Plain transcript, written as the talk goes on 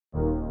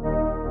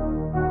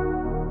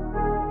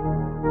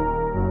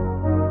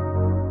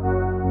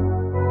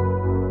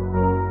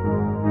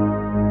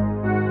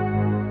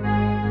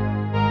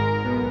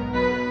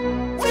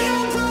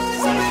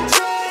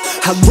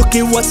Look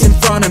at what's in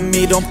front of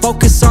me, don't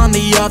focus on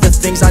the other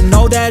things. I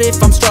know that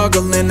if I'm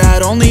struggling,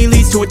 that only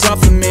leads to a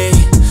tough for me.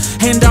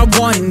 And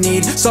I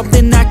need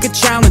something that could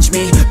challenge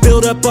me,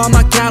 build up all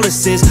my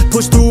calluses,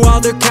 push through all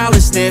their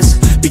callousness.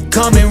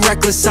 Becoming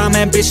reckless, I'm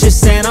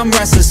ambitious and I'm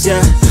restless,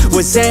 yeah.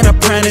 Was an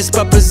apprentice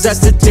but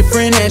possessed a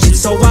different engine,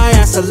 so I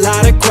asked a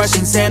lot of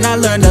questions and I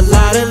learned a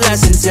lot of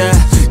lessons, yeah.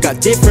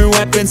 Got different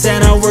weapons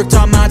and I worked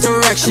on my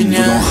direction,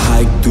 yeah. We gon'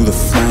 hike through the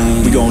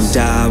flames, we gon'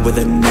 die with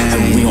a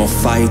name, we gon'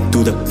 fight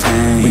through the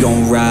pain, we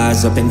gon'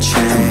 rise up and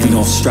change, we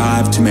gon'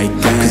 strive to make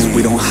gains, cause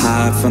we don't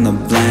hide from the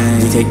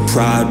blame, we take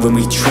pride when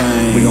we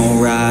train, we gon'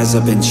 rise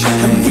up and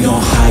change, we gon'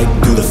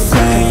 hike through the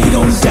flames, we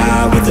gon'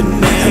 die with a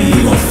name,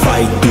 we gon'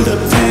 fight through the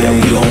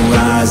pain, we gon'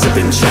 rise up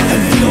and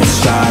change, we gon'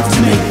 strive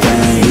to make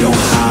gains, we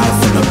don't hide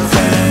from the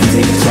pain,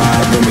 we take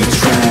pride when we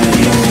train,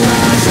 we gon'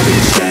 rise up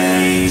and change.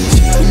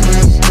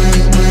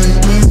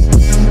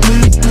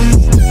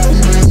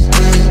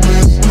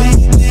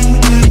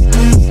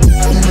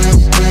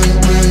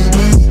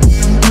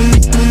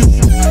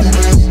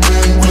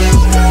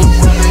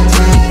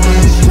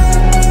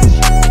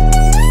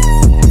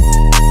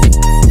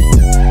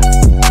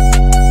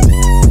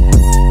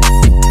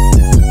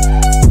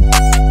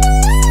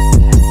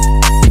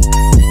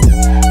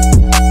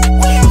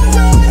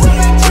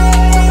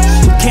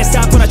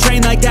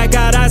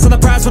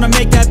 When I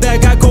make that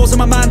bet, got goals in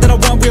my mind that I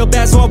want real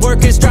bad, so I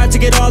work and strive to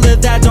get all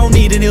of that. Don't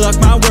need any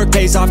luck, my work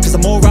pays off, cause the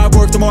more I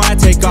work, the more I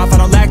take off. I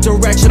don't lack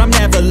direction, I'm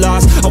never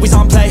lost, always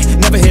on play,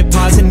 never hit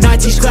pause. And I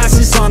teach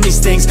classes on these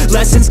things,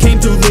 lessons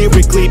came through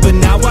lyrically, but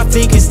now I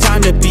think it's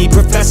time to be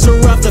professor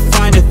of the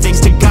finer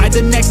things, to guide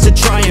the next, to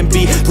try and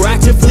be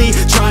proactively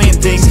trying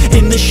things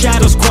in the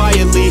shadows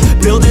quietly,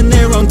 building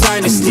their own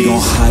dynasty. We gon'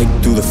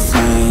 hike through the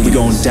flames, we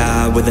gon'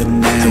 die with a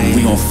name,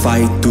 we gon'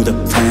 fight through the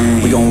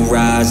pain, we gon'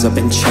 rise up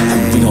and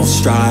change, we gon'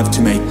 strive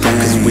to make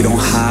gains, cause we don't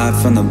hide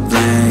from the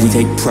blame, we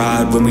take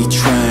pride when we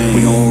train,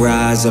 we gon'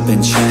 rise up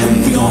and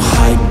change, we gon'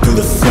 hike through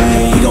the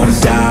flame, we gon'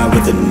 die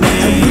with a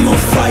name, we gon'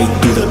 fight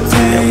through the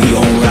pain, we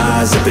gon'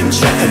 rise up and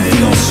change, we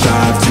gon'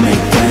 strive to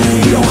make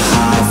gains, we don't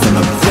hide from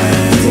the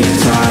blame, we take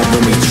pride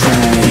when we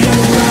train, we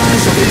gon'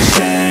 rise up and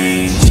change.